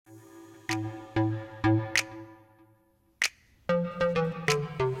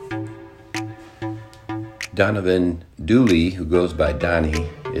Donovan Dooley, who goes by Donnie,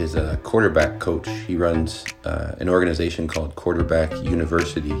 is a quarterback coach. He runs an organization called Quarterback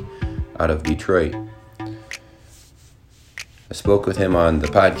University out of Detroit. I spoke with him on the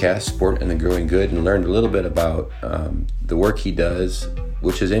podcast, Sport and the Growing Good, and learned a little bit about the work he does,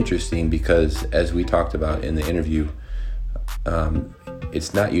 which is interesting because, as we talked about in the interview,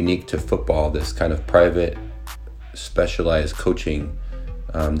 it's not unique to football, this kind of private, specialized coaching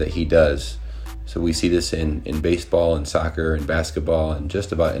that he does. So we see this in baseball and soccer and basketball and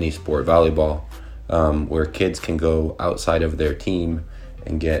just about any sport, volleyball, where kids can go outside of their team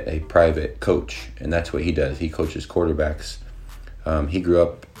and get a private coach. And that's what he does. He coaches quarterbacks. He grew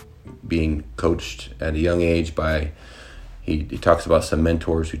up being coached at a young age by, he talks about some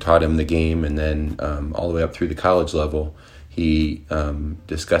mentors who taught him the game, and then all the way up through the college level, he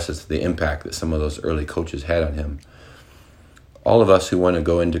discusses the impact that some of those early coaches had on him. All of us who want to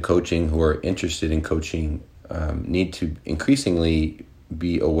go into coaching, who are interested in coaching, need to increasingly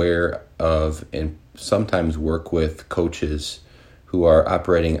be aware of and sometimes work with coaches who are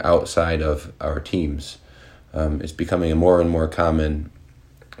operating outside of our teams. It's becoming a more and more common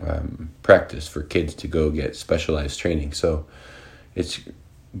practice for kids to go get specialized training. So it's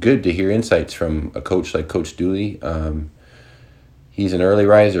good to hear insights from a coach like Coach Dooley. He's an early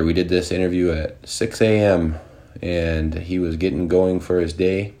riser. We did this interview at 6 a.m., and he was getting going for his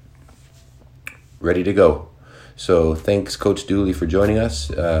day, ready to go. So thanks, Coach Dooley, for joining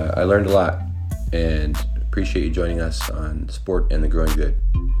us. I learned a lot, and appreciate you joining us on Sport and the Growing Good.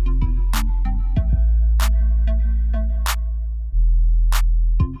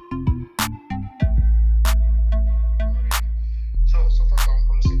 So first off,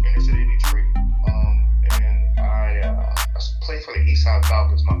 I'm from the inner city of Detroit, and I played for the Eastside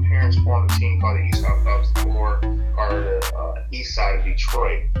Falcons. My parents formed a team called the Eastside Falcons, or the east side of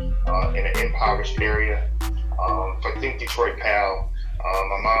Detroit, in an impoverished area. So think Detroit Pal.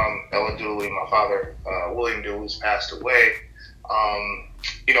 My mom, Ella Dooley, my father, William Dooley, who's passed away,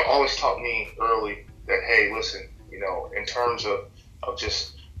 always taught me early that, hey, listen, in terms of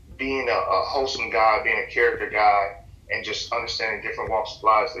just being a wholesome guy, being a character guy, and just understanding different walks of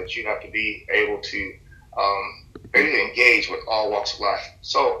life, that you have to be able to engage with all walks of life.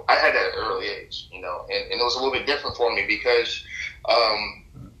 So I had that at an early age, and it was a little bit different for me because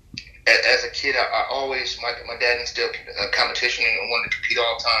as a kid, I always, my dad instilled competition and wanted to compete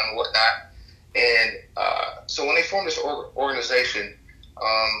all the time and whatnot. And so when they formed this organization,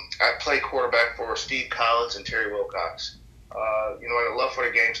 I played quarterback for Steve Collins and Terry Wilcox. My love for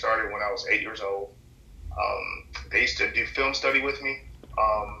the game started when I was 8 years old. They used to do film study with me.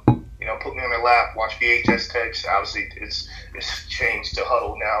 Put me on their lap, watch VHS tapes. Obviously, it's changed to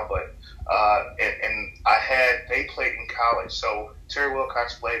Huddle now, but they played in college. So Terry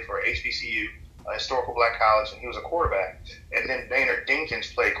Wilcox played for HBCU, Historical Black College, and he was a quarterback. And then Maynard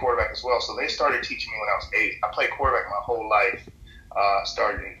Dinkins played quarterback as well. So they started teaching me when I was 8. I played quarterback my whole life,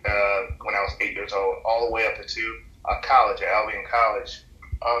 starting when I was 8 years old, all the way up into college at Albion College.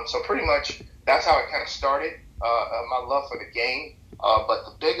 So pretty much that's how it kind of started, my love for the game. But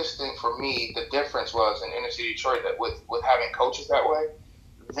the biggest thing for me, the difference was in inner city Detroit, that with having coaches that way,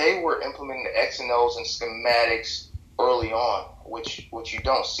 they were implementing the X and O's and schematics early on, which you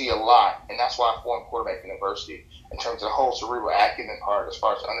don't see a lot. And that's why I formed Quarterback University in terms of the whole cerebral acumen part, as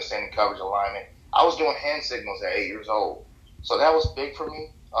far as understanding coverage alignment. I was doing hand signals at 8 years old. So that was big for me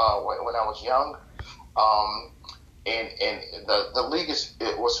when I was young. And the league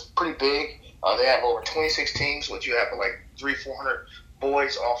was pretty big. They have over 26 teams, which you have like 300-400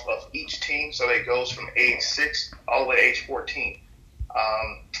 boys off of each team. So it goes from age 6 all the way to age 14.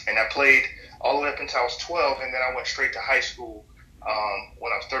 And I played all the way up until I was 12, and then I went straight to high school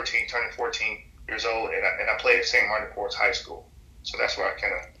when I was 13, turning 14 years old, and I played at St. Martin Ports High School. So that's where I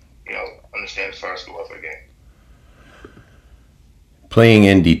kind of, understand as far as the love for the game. Playing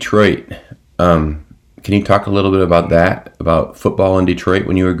in Detroit, can you talk a little bit about that, about football in Detroit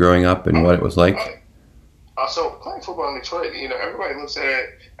when you were growing up and what it was like? So playing football in Detroit, everybody looks at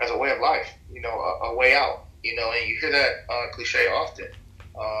it as a way of life, a way out, and you hear that cliche often.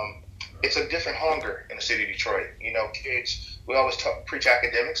 It's a different hunger in the city of Detroit. Kids, we always preach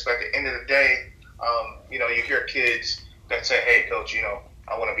academics, but at the end of the day, you hear kids that say, hey, coach,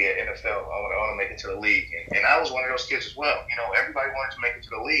 I want to be an NFL. I want to make it to the league. And I was one of those kids as well. Everybody wanted to make it to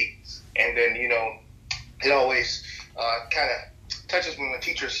the league. And then, it always kind of touches me when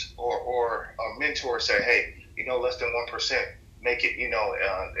teachers or mentors say, hey, less than 1% make it,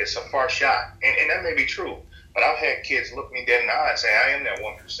 it's a far shot. And that may be true. But I've had kids look me dead in the eye and say, I am that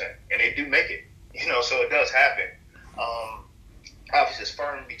 1%. And they do make it, so it does happen. Obviously, it's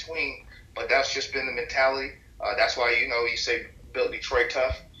far in between. but that's just been the mentality. That's why, you say built Detroit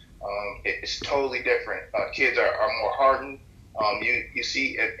tough. It's totally different. Kids are more hardened. You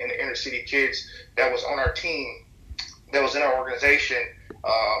see in the inner city kids that was on our team, that was in our organization,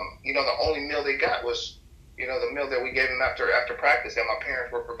 the only meal they got was, the meal that we gave them after practice that my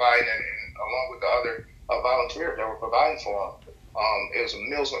parents were providing, and along with the other volunteers that were providing for them. It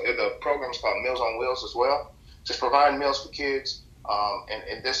was the program was called Meals on Wheels as well, just providing meals for kids.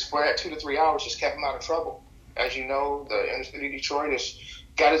 And this, for that 2 to 3 hours, just kept them out of trouble. As you know, the inner city of Detroit has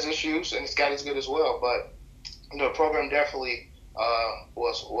got its issues and it's got its good as well. But the program definitely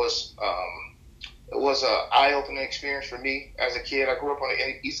was an eye-opening experience for me as a kid. I grew up on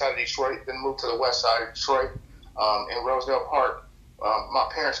the east side of Detroit, then moved to the west side of Detroit, in Rosedale Park. My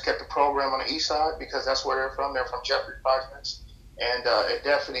parents kept the program on the east side because that's where they're from. They're from Jeffrey 5 minutes. And it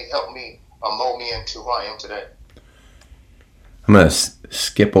definitely helped me mold me into who I am today. I'm going to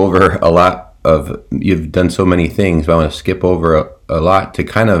skip over a lot of, you've done so many things, but I want to skip over a lot to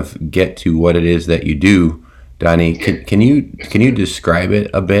kind of get to what it is that you do, Donnie. Yeah. Can you describe it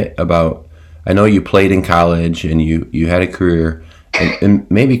a bit about, I know you played in college and you had a career, and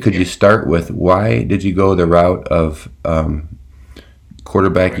maybe could you start with why did you go the route of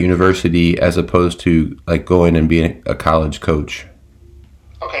quarterback university as opposed to like going and being a college coach?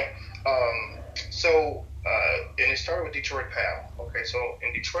 Okay. And it started with Detroit PAL. Okay, so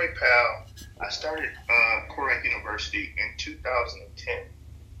in Detroit PAL, I started quarterback university in 2010.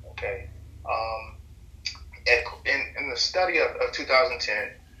 Okay. In the study of 2010,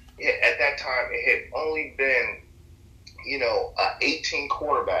 at that time, it had only been, 18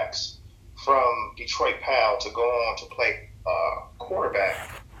 quarterbacks from Detroit PAL to go on to play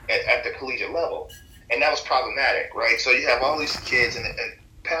quarterback at the collegiate level. And that was problematic, right? So you have all these kids, and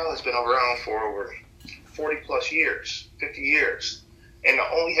PAL has been around for over 40 plus years, 50 years. And to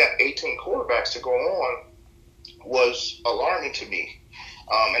only have 18 quarterbacks to go on was alarming to me.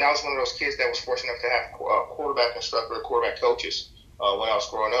 And I was one of those kids that was fortunate enough to have a quarterback instructor or quarterback coaches when I was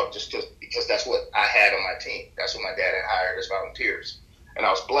growing up, just because that's what I had on my team. That's what my dad had hired as volunteers. And I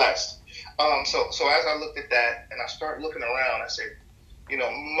was blessed. So as I looked at that and I started looking around, I said,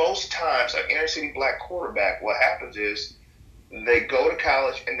 most times an inner city black quarterback, what happens is they go to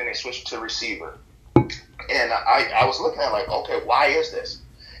college and then they switch to receiver. And I was looking at like, okay, why is this?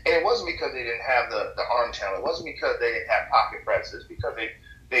 And it wasn't because they didn't have the arm talent. It wasn't because they didn't have pocket presence. Because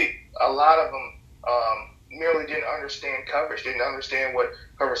a lot of them merely didn't understand coverage, didn't understand what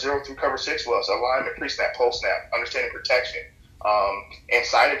cover 0 through cover 6 was, alignment, pre-snap, post-snap, understanding protection, and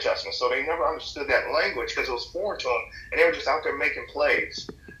side adjustment. So they never understood that language because it was foreign to them, and they were just out there making plays.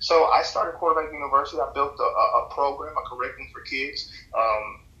 So I started quarterback university. I built a program, a curriculum for kids.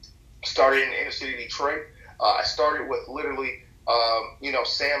 Started in the inner city of Detroit. I started with literally,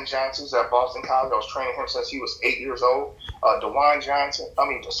 Sam Johnson's at Boston College. I was training him since he was 8 years old. Dewan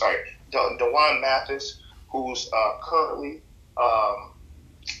Mathis, who's currently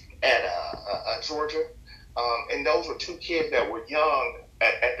at Georgia. And those were two kids that were young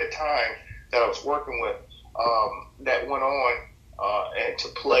at the time that I was working with, that went on and to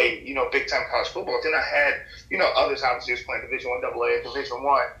play, big time college football. Then I had, others obviously was playing Division I AA, Division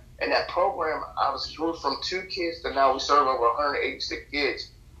I. And that program, I grew from 2 kids to now we serve over 186 kids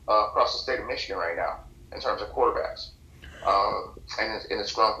across the state of Michigan right now in terms of quarterbacks. And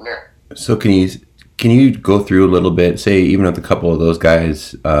it's grown from there. So can you go through a little bit, say even with a couple of those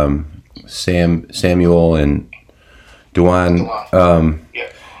guys, Samuel and Dewan,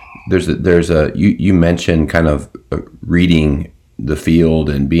 yeah. You mentioned kind of reading the field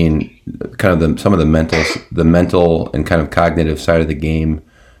and being kind of some of the mental and kind of cognitive side of the game.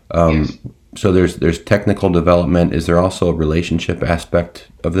 Yes. So there's technical development. Is there also a relationship aspect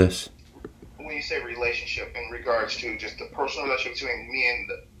of this? When you say relationship, in regards to just the personal relationship between me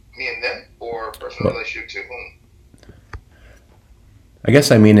and them, or personal relationship to whom? I guess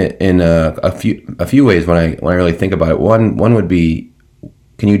I mean it in a few ways when I really think about it. One would be,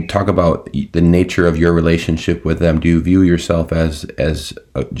 can you talk about the nature of your relationship with them? Do you view yourself as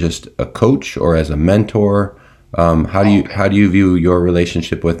just a coach or as a mentor? How do you view your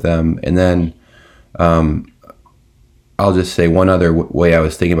relationship with them? And then I'll just say one other way I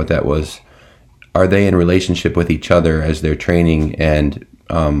was thinking about that was, are they in relationship with each other as they're training, and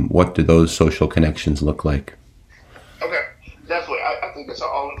what do those social connections look like? Okay, definitely. I think it's an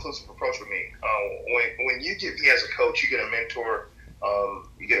all-inclusive approach for me. When you get me as a coach, you get a mentor,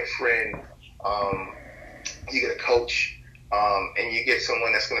 you get a friend, you get a coach, and you get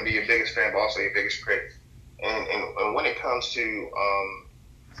someone that's going to be your biggest fan, but also your biggest critic. And when it comes to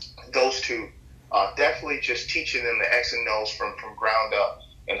those two, definitely just teaching them the X and O's from ground up.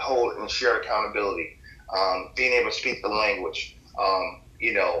 and hold and share accountability, being able to speak the language,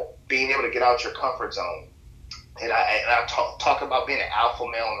 being able to get out your comfort zone. And I talk about being an alpha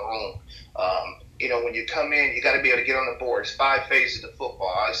male in the room. When you come in, you got to be able to get on the board. It's 5 phases of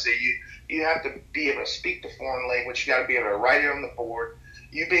football. I say you have to be able to speak the foreign language. You got to be able to write it on the board.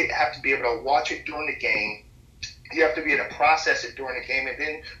 Have to be able to watch it during the game. You have to be able to process it during the game. And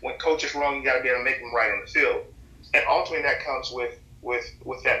then when coach is wrong, you got to be able to make them right on the field. And ultimately that comes with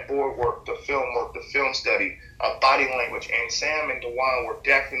that board work, the film study, body language. And Sam and DeJuan were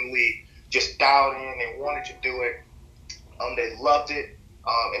definitely just dialed in and wanted to do it. They loved it.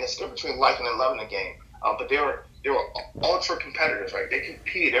 And it's different between liking and loving the game. But they were ultra competitors, right? They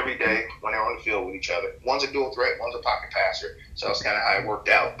competed every day when they were on the field with each other. One's a dual threat, one's a pocket passer. So that's kind of how it worked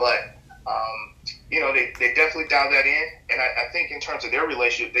out. But, they definitely dialed that in. And I think in terms of their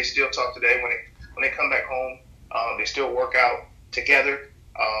relationship, they still talk today. When they come back home, they still work out together,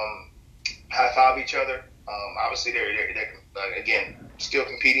 high five each other. Obviously, they're again, still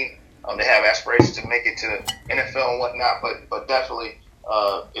competing. They have aspirations to make it to the NFL and whatnot, but definitely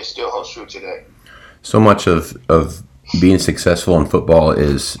it still holds true today. So much of being successful in football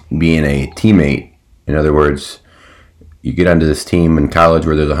is being a teammate. In other words, you get onto this team in college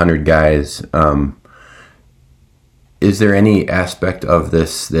where there's 100 guys. Is there any aspect of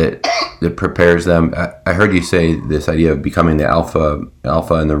this that prepares them? I heard you say this idea of becoming the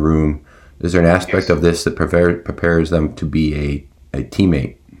alpha in the room. Is there an aspect of this that prepares them to be a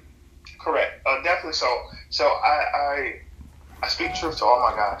teammate? Correct. Definitely so. So I speak truth to all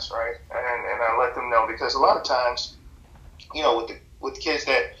my guys, right? And I let them know, because a lot of times, with kids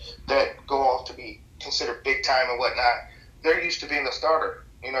that go off to be considered big time and whatnot, they're used to being the starter,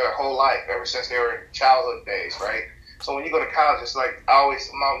 their whole life, ever since they were in childhood days, right? So when you go to college, it's like one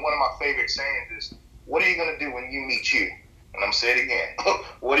of my favorite sayings is, what are you going to do when you meet you? And I'm going to say it again.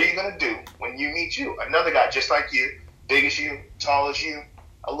 What are you going to do when you meet you? Another guy just like you, big as you, tall as you,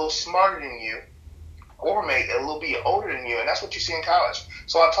 a little smarter than you, or maybe a little bit older than you, and that's what you see in college.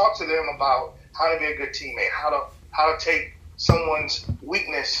 So I talk to them about how to be a good teammate, how to take someone's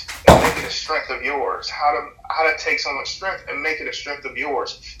weakness and make it a strength of yours, how to take someone's strength and make it a strength of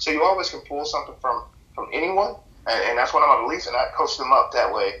yours. So you always can pull something from anyone, and that's one of my beliefs, and I coach them up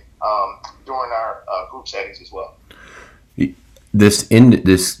that way during our group settings as well. This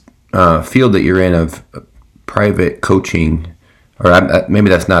field that you're in of private coaching, or maybe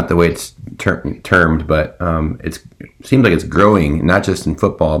that's not the way it's termed, but it seems like it's growing, not just in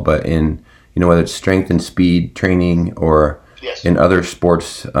football, but in whether it's strength and speed training or in other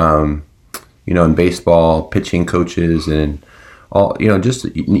sports, in baseball, pitching coaches, and all, just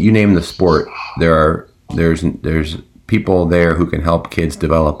you name the sport, there's people there who can help kids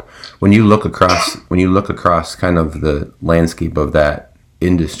develop. When you look across kind of the landscape of that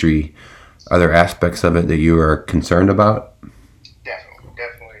industry, are there aspects of it that you are concerned about?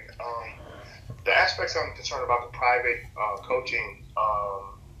 Definitely. The aspects I'm concerned about, the private coaching,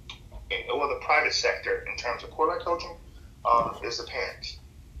 or the private sector in terms of quarterback coaching, is the parents.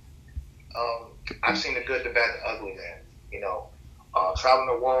 I've seen the good, the bad, the ugly, man. Traveling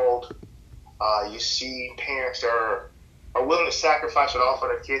the world, you see parents that are willing to sacrifice it all for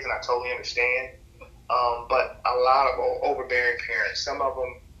their kids, and I totally understand. But a lot of overbearing parents, some of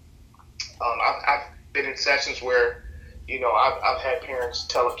them, I've been in sessions where, I've had parents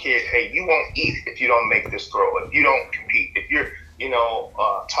tell a kid, hey, you won't eat if you don't make this throw, if you don't compete, if you're,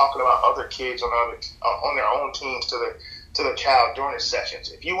 talking about other kids on their own teams to the child during the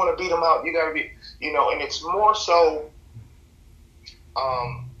sessions. If you want to beat them out, you got to be, and it's more so,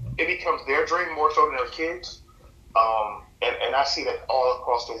 it becomes their dream more so than their kids. And I see that all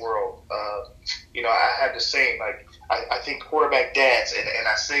across the world. I have the same, like, I think quarterback dads, and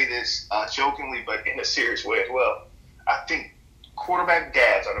I say this jokingly, but in a serious way as well, I think quarterback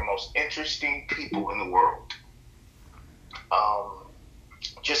dads are the most interesting people in the world.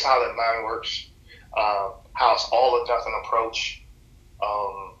 Just how that mind works, how it's all or nothing approach.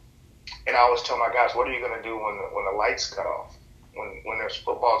 And I always tell my guys, what are you going to do when the lights cut off, when there's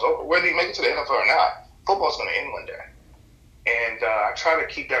football's over? Whether you make it to the NFL or not, football's going to end one day. And I try to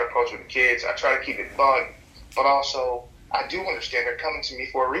keep that approach with the kids. I try to keep it fun, but also I do understand they're coming to me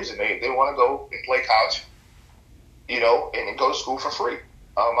for a reason. They want to go and play college, and go to school for free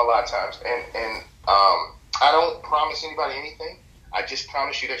a lot of times. And I don't promise anybody anything. I just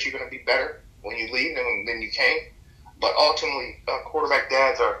promise you that you're going to be better when you leave than you came. But ultimately, quarterback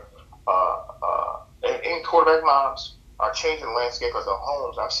dads and quarterback moms are changing the landscape of the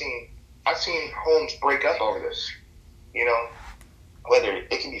homes. I've seen homes break up over this. Whether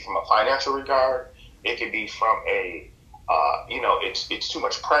it can be from a financial regard, it can be from a It's too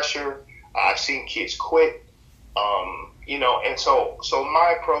much pressure. I've seen kids quit. And so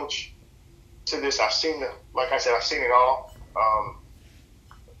my approach to this, like I said, I've seen it all.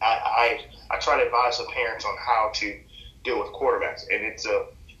 I try to advise the parents on how to deal with quarterbacks, and it's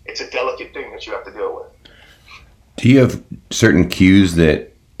a delicate thing that you have to deal with. Do you have certain cues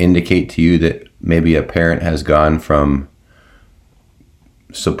that indicate to you that maybe a parent has gone from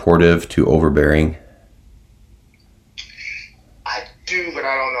supportive to overbearing? I do, but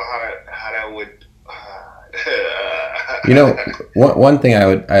I don't know how that would. One thing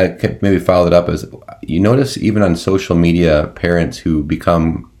I could maybe follow it up is, you notice even on social media, parents who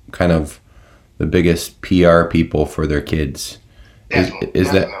become kind of the biggest PR people for their kids.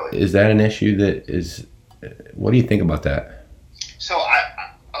 Is that an issue that is? What do you think about that? So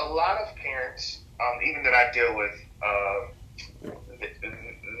a lot of parents, even that I deal with,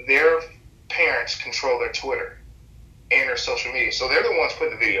 their parents control their Twitter and their social media. So they're the ones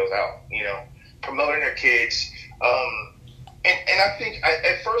putting the videos out, promoting their kids. And I think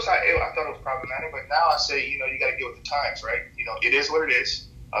at first I thought it was problematic, but now I say, you got to get with the times, right? It is what it is.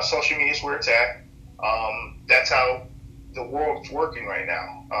 Social media is where it's at. That's how the world's working right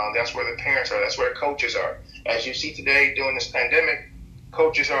now. That's where the parents are. That's where the coaches are. As you see today during this pandemic,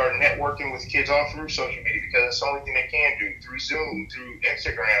 coaches are networking with kids all through social media because it's the only thing they can do, through Zoom, through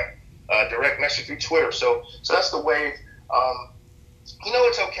Instagram, direct message through Twitter. So that's the way.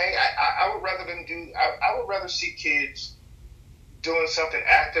 It's okay. I would rather I would rather see kids doing something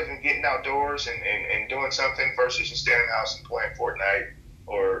active and getting outdoors and doing something versus just staying in the house and playing Fortnite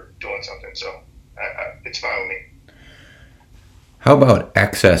or doing something. So it's fine with me. How about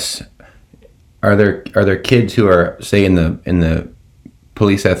access? Are there kids who are, say, in the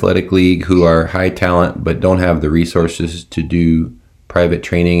police athletic league who are high talent but don't have the resources to do private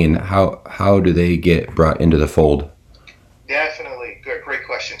training, and how do they get brought into the fold? Definitely, great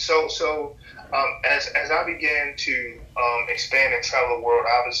question. So as I began to expand and travel the world,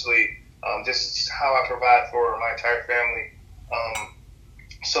 obviously this is how I provide for my entire family.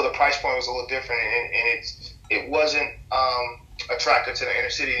 So the price point was a little different, and it wasn't attractive to the inner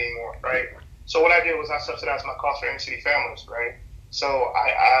city anymore, right? So what I did was I subsidized my cost for inner city families, right? So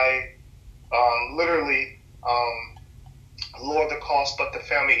I literally lowered the cost, but the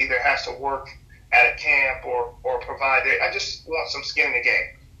family either has to work at a camp or provide it. I just want some skin in the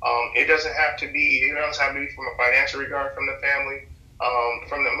game. It doesn't have to be from a financial regard from the family,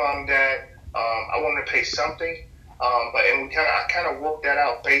 from the mom and dad. I want to pay something, I kind of worked that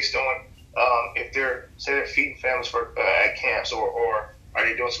out based on if they're feeding families for at camps or are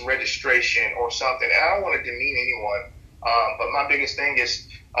they doing some registration or something. And I don't want to demean anyone, but my biggest thing is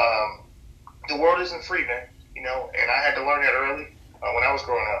the world isn't free, man. And I had to learn that early when I was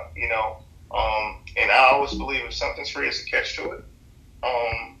growing up. And I always believe if something's free, it's a catch to it.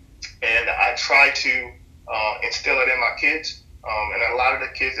 And I try to instill it in my kids and a lot of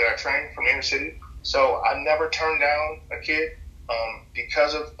the kids that I train from the inner city. So I never turn down a kid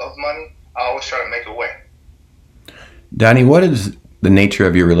because of money. I always try to make a way. Donnie, what is the nature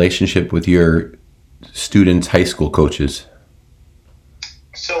of your relationship with your students' high school coaches?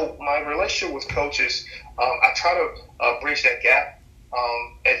 So my relationship with coaches, I try to bridge that gap.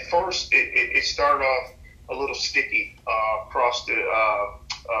 At first, it started off a little sticky across the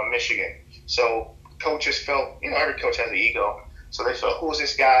Michigan. So coaches felt, every coach has an ego. So they felt, who is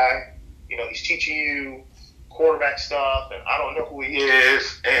this guy? He's teaching you quarterback stuff, and I don't know who he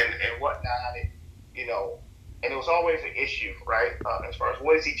is, and whatnot. And it was always an issue, right? As far as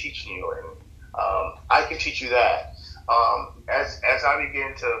what is he teaching you, and I can teach you that. As I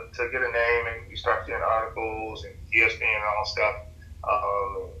begin to get a name, and you start getting articles and ESPN and all stuff,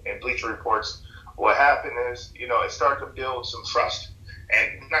 and Bleacher Reports, what happened is, it started to build some trust,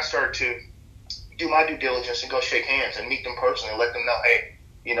 and I started to do my due diligence and go shake hands and meet them personally and let them know, hey,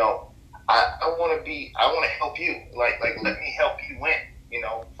 I want to help you. Like let me help you win,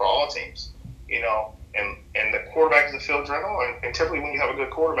 for all teams, and the quarterback is the field general, and typically when you have a good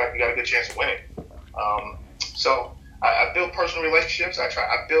quarterback, you got a good chance of winning. So I build personal relationships. I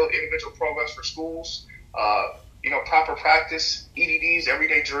build individual programs for schools, proper practice, EDDs,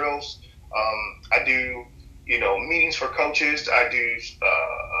 everyday drills. I do, meetings for coaches. I do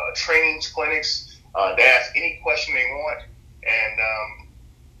trainings, clinics. They ask any question they want, and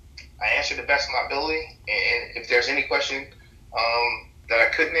I answer the best of my ability. And if there's any question that I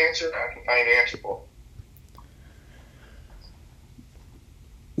couldn't answer, I can find an answer for.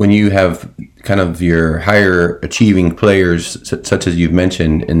 When you have kind of your higher achieving players, such as you've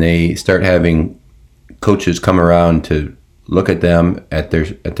mentioned, and they start having coaches come around to look at them at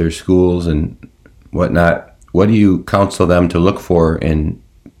their schools and whatnot, what do you counsel them to look for in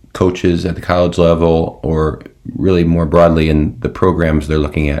coaches at the college level, or really more broadly in the programs they're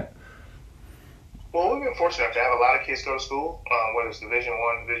looking at? Well, we've been fortunate enough to have a lot of kids go to school, whether it's Division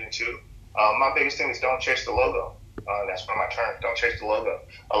I, Division II. My biggest thing is don't chase the logo. That's one of my terms. Don't chase the logo.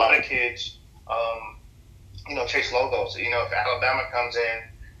 A lot of kids, chase logos. If Alabama comes in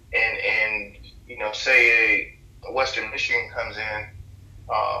and say a Western Michigan comes in,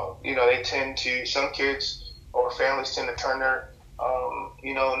 they tend to, some kids or families tend to turn their,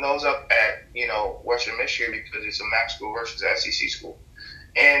 nose up at, Western Michigan because it's a MAC school versus an SEC school.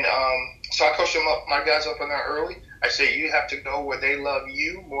 And so I coach my guys up in there early. I say you have to go where they love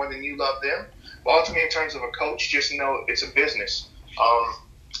you more than you love them. But ultimately, in terms of a coach, just know it's a business.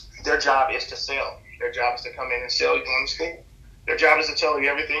 Their job is to sell. Their job is to come in and sell you on the school. Their job is to tell you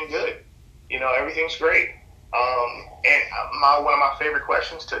everything's good. Everything's great. And one of my favorite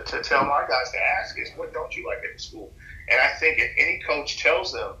questions to tell my guys to ask is, what don't you like at the school? And I think if any coach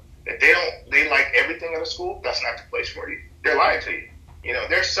tells them that they like everything at a school, that's not the place for you. They're lying to you.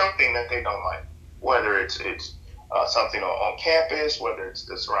 There's something that they don't like, whether it's something on campus, whether it's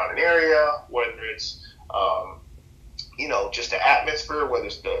the surrounding area, whether it's just the atmosphere, whether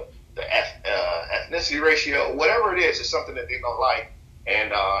it's the ethnicity ratio, whatever it is, it's something that they don't like,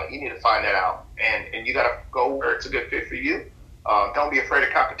 and you need to find that out. And you got to go where it's a good fit for you. Don't be afraid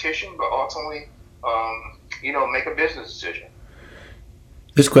of competition, but ultimately, make a business decision.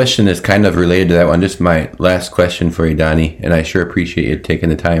 This question is kind of related to that one. Just my last question for you, Donnie, and I sure appreciate you taking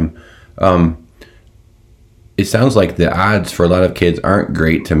the time. It sounds like the odds for a lot of kids aren't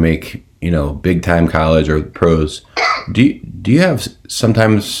great to make, big time college or pros. Do you have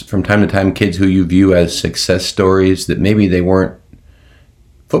sometimes from time to time kids who you view as success stories that maybe they weren't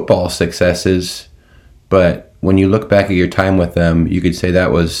football successes, but when you look back at your time with them, you could say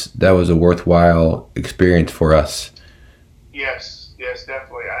that was a worthwhile experience for us? Yes,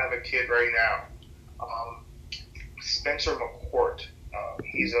 definitely. I have a kid right now, Spencer McCourt.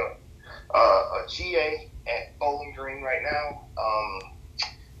 He's a GA at Bowling Green right now.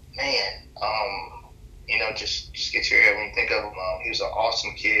 Just gets your head when you think of him. He was an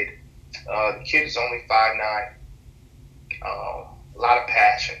awesome kid. The kid is only 5'9". A lot of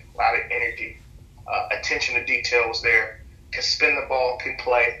passion, a lot of energy. Attention to detail was there. Can spin the ball, can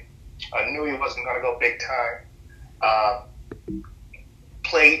play. I knew he wasn't going to go big time.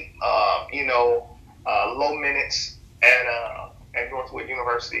 Played, low minutes at Northwood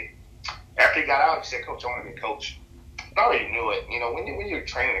University. After he got out, he said, "Coach, I want to be coach." I already knew it. When you're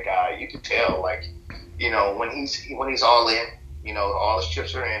training a guy, you can tell, when he's all in, all his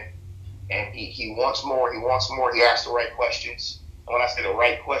chips are in, and he wants more. He wants more. He asks the right questions. And when I say the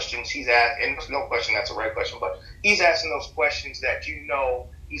right questions, he's asked, and there's no question that's the right question, but he's asking those questions that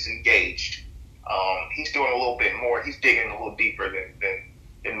he's engaged. He's doing a little bit more. He's digging a little deeper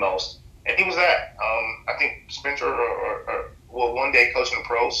than most. And he was that. I think Spencer will one day coach in the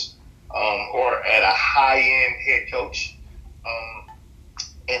pros, or at a high-end head coach.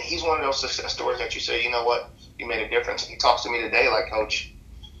 And he's one of those success stories that you say, you know what, you made a difference. He talks to me today like, Coach,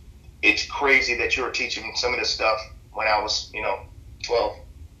 it's crazy that you were teaching me some of this stuff when I was, 12,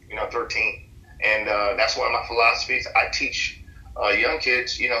 13. And that's one of my philosophies. I teach young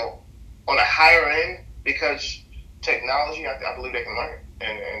kids, on a higher end, because technology, I believe they can learn it.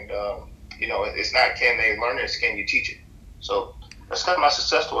 And it's not can they learn it, it's can you teach it. So that's kind of my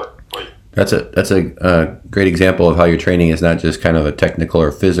success story for you. That's a great example of how your training is not just kind of a technical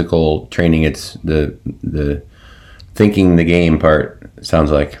or physical training. It's the thinking the game part, it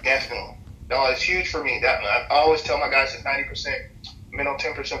sounds like. Definitely. No, it's huge for me. I always tell my guys it's 90% mental,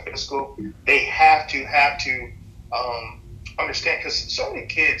 10% physical. They have to understand, because so many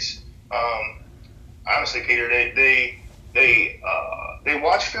kids, honestly, Peter, they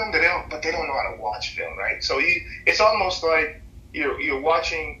watch film, but they don't know how to watch film, right? So it's almost like you're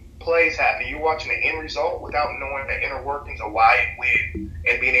watching plays happen. You're watching the end result without knowing the inner workings of why and when,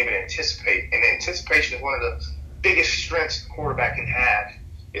 and being able to anticipate. And anticipation is one of the biggest strengths a quarterback can have,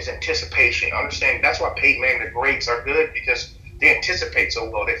 is anticipation. Understanding that's why Peyton Manning, the greats, are good, because they anticipate so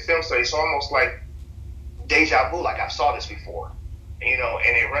well. They film study. It's almost like deja vu, like I saw this before. And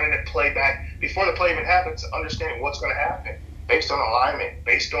they're running the play back before the play even happens, understanding what's going to happen based on alignment,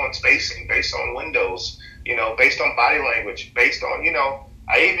 based on spacing, based on windows, based on body language, based on,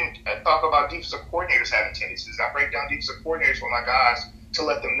 I even talk about defensive coordinators having tendencies. I break down defensive coordinators for my guys to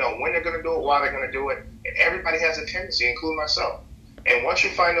let them know when they're going to do it, why they're going to do it. And everybody has a tendency, including myself. And once you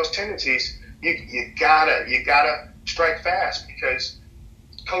find those tendencies, you gotta strike fast, because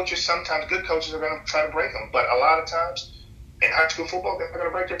coaches, sometimes good coaches, are going to try to break them. But a lot of times in high school football, they're not going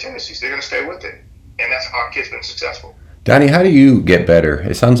to break their tendencies. They're going to stay with it. and that's how our kids been successful. Donnie, how do you get better?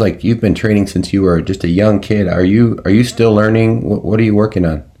 It sounds like you've been training since you were just a young kid. Are you still learning? What are you working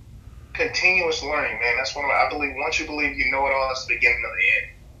on? Continuous learning, man. That's one of I believe. Once you believe you know it all, it's the beginning of the end.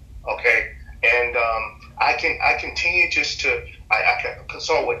 Okay, and I continue just to I can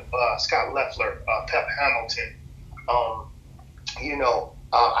consult with Scott Leffler, Pep Hamilton.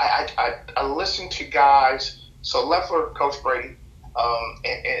 I listen to guys. So Leffler, Coach Brady,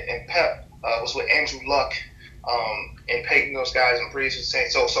 and Pep was with Andrew Luck, and Peyton, those guys, and Breeze and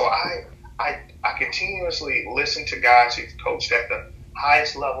Saints. So I continuously listen to guys who've coached at the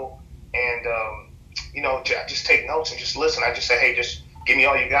highest level, and just take notes and just listen. I just say, hey, just give me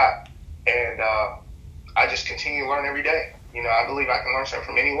all you got, and I just continue to learn every day. I believe I can learn something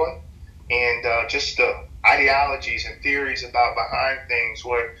from anyone, and just the ideologies and theories about behind things,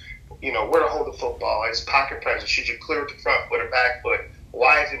 where to hold the football, is pocket presence, should you clear with the front foot or back foot,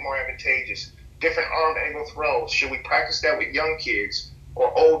 why is it more advantageous, different arm angle throws, should we practice that with young kids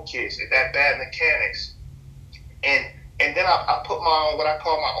or old kids, is that bad mechanics, and then I put what I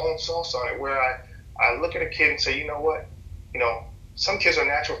call my own sauce on it, where I look at a kid and say, you know what, some kids are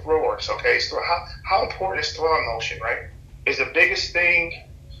natural throwers, okay, so how important is throwing motion, right? Is the biggest thing,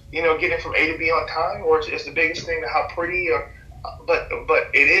 getting from A to B on time, or is the biggest thing how pretty? But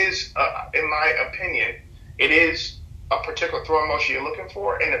it is, in my opinion, it is a particular throwing motion you're looking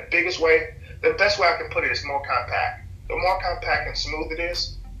for, and the best way I can put it is more compact. The more compact and smooth it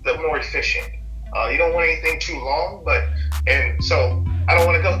is, the more efficient. You don't want anything too long, and so I don't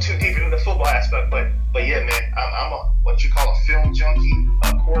want to go too deep into the football aspect, but yeah, man, I'm a what you call a film junkie,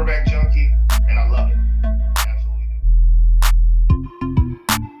 a